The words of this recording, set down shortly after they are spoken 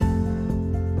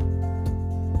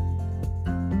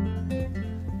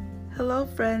Hello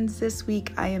friends, this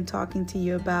week I am talking to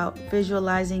you about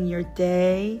visualizing your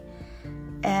day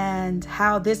and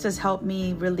how this has helped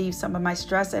me relieve some of my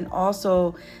stress and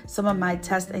also some of my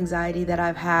test anxiety that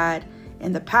I've had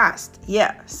in the past.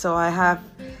 So I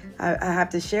have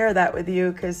to share that with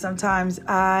you because sometimes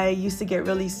I used to get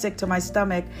really sick to my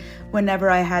stomach whenever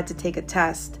I had to take a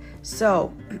test.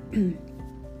 So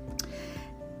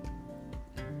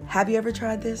have you ever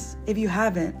tried this? If you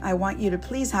haven't, I want you to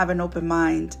please have an open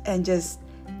mind and just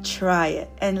try it.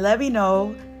 And let me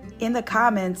know in the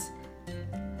comments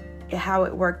how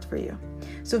it worked for you.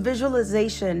 So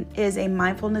visualization is a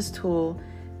mindfulness tool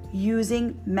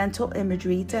using mental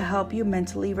imagery to help you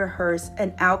mentally rehearse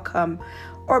an outcome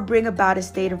or bring about a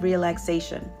state of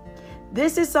relaxation.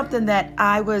 This is something that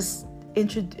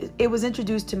it was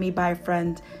introduced to me by a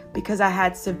friend because I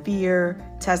had severe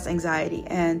test anxiety.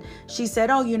 And she said,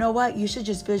 oh, you know what? You should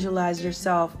just visualize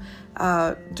yourself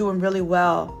doing really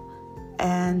well,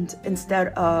 and instead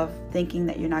of thinking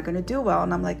that you're not going to do well.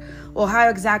 And I'm like, well, how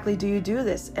exactly do you do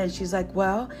this? And she's like,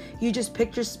 well, you just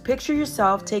picture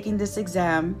yourself taking this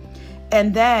exam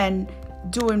and then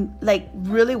doing like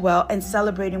really well and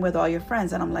celebrating with all your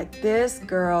friends. And I'm like, this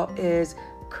girl is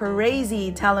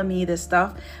crazy telling me this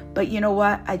stuff. But you know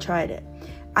what? I tried it.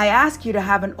 I ask you to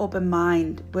have an open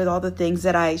mind with all the things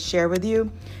that I share with you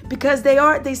because they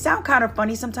sound kind of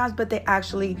funny sometimes, but they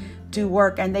actually do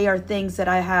work, and they are things that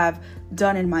I have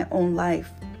done in my own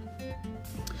life.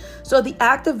 So the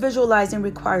act of visualizing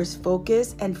requires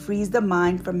focus and frees the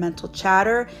mind from mental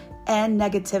chatter and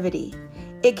negativity.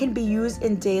 It can be used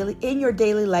in your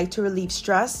daily life to relieve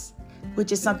stress,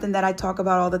 which is something that I talk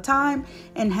about all the time,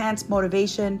 enhance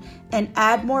motivation, and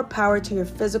add more power to your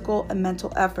physical and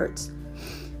mental efforts.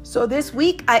 So this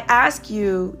week, I ask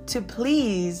you to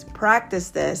please practice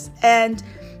this and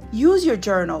use your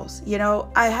journals. You know,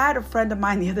 I had a friend of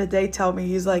mine the other day tell me,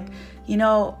 he's like, you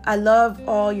know, I love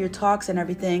all your talks and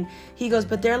everything. He goes,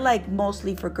 but they're like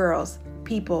mostly for girls.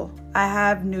 People, I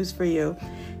have news for you.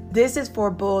 This is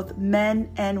for both men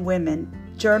and women.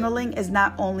 Journaling is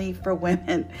not only for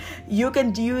women. You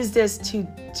can use this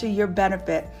to your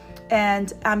benefit.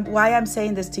 And why I'm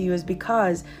saying this to you is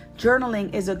because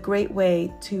journaling is a great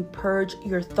way to purge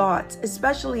your thoughts,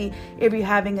 especially if you're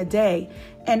having a day.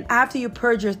 And after you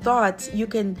purge your thoughts, you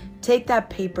can take that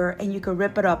paper and you can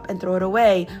rip it up and throw it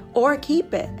away or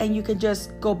keep it. And you can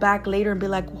just go back later and be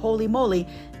like, holy moly,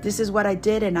 this is what I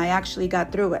did and I actually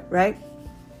got through it, right?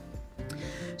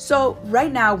 So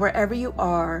right now, wherever you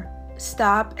are,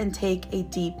 stop and take a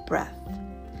deep breath.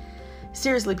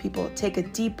 Seriously, people, take a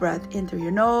deep breath in through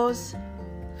your nose,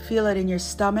 feel it in your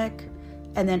stomach,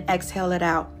 and then exhale it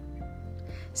out.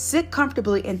 Sit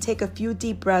comfortably and take a few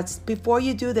deep breaths before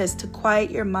you do this to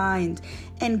quiet your mind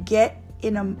and get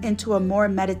into a more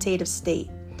meditative state.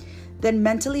 Then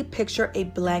mentally picture a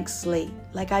blank slate.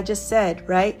 Like I just said,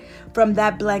 right? From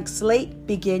that blank slate,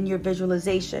 begin your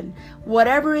visualization.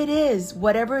 Whatever it is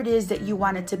that you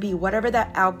want it to be, whatever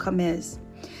that outcome is.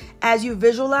 As you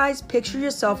visualize, picture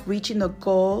yourself reaching the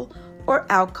goal or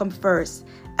outcome first,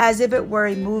 as if it were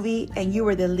a movie and you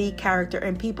were the lead character.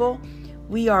 And people,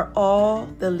 we are all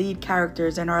the lead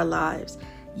characters in our lives.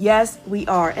 Yes, we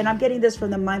are. And I'm getting this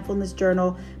from the Mindfulness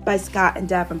Journal by Scott and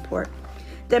Davenport.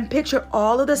 Then picture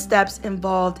all of the steps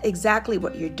involved, exactly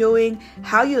what you're doing,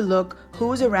 how you look,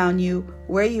 who's around you,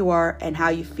 where you are, and how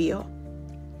you feel.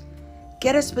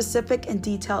 Get as specific and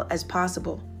detailed as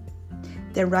possible.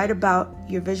 Then write about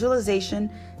your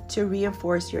visualization to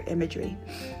reinforce your imagery.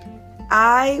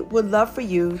 I would love for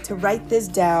you to write this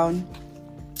down.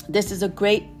 This is a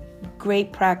great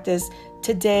practice.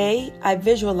 Today, I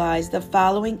visualize the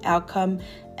following outcome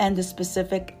and the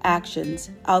specific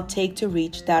actions I'll take to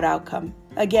reach that outcome.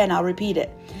 Again, I'll repeat it.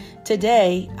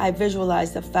 Today, I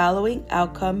visualize the following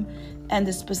outcome and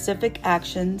the specific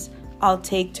actions I'll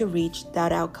take to reach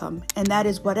that outcome. And that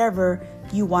is whatever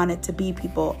you want it to be,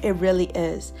 people. It really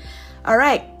is. All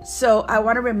right. So I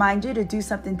want to remind you to do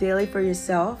something daily for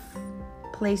yourself.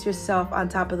 Place yourself on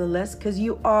top of the list because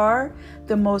you are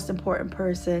the most important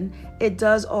person. It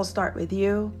does all start with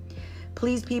you.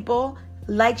 Please, people,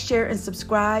 like, share, and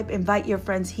subscribe. Invite your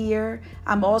friends here.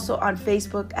 I'm also on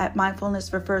Facebook at Mindfulness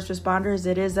for First Responders.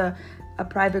 It is a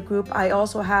private group. I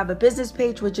also have a business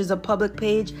page, which is a public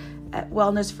page at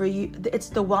Wellness for You. It's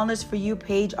the Wellness for You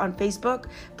page on Facebook.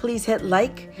 Please hit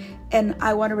like. And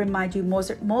I want to remind you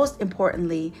most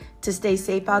importantly to stay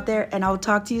safe out there, and I'll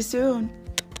talk to you soon.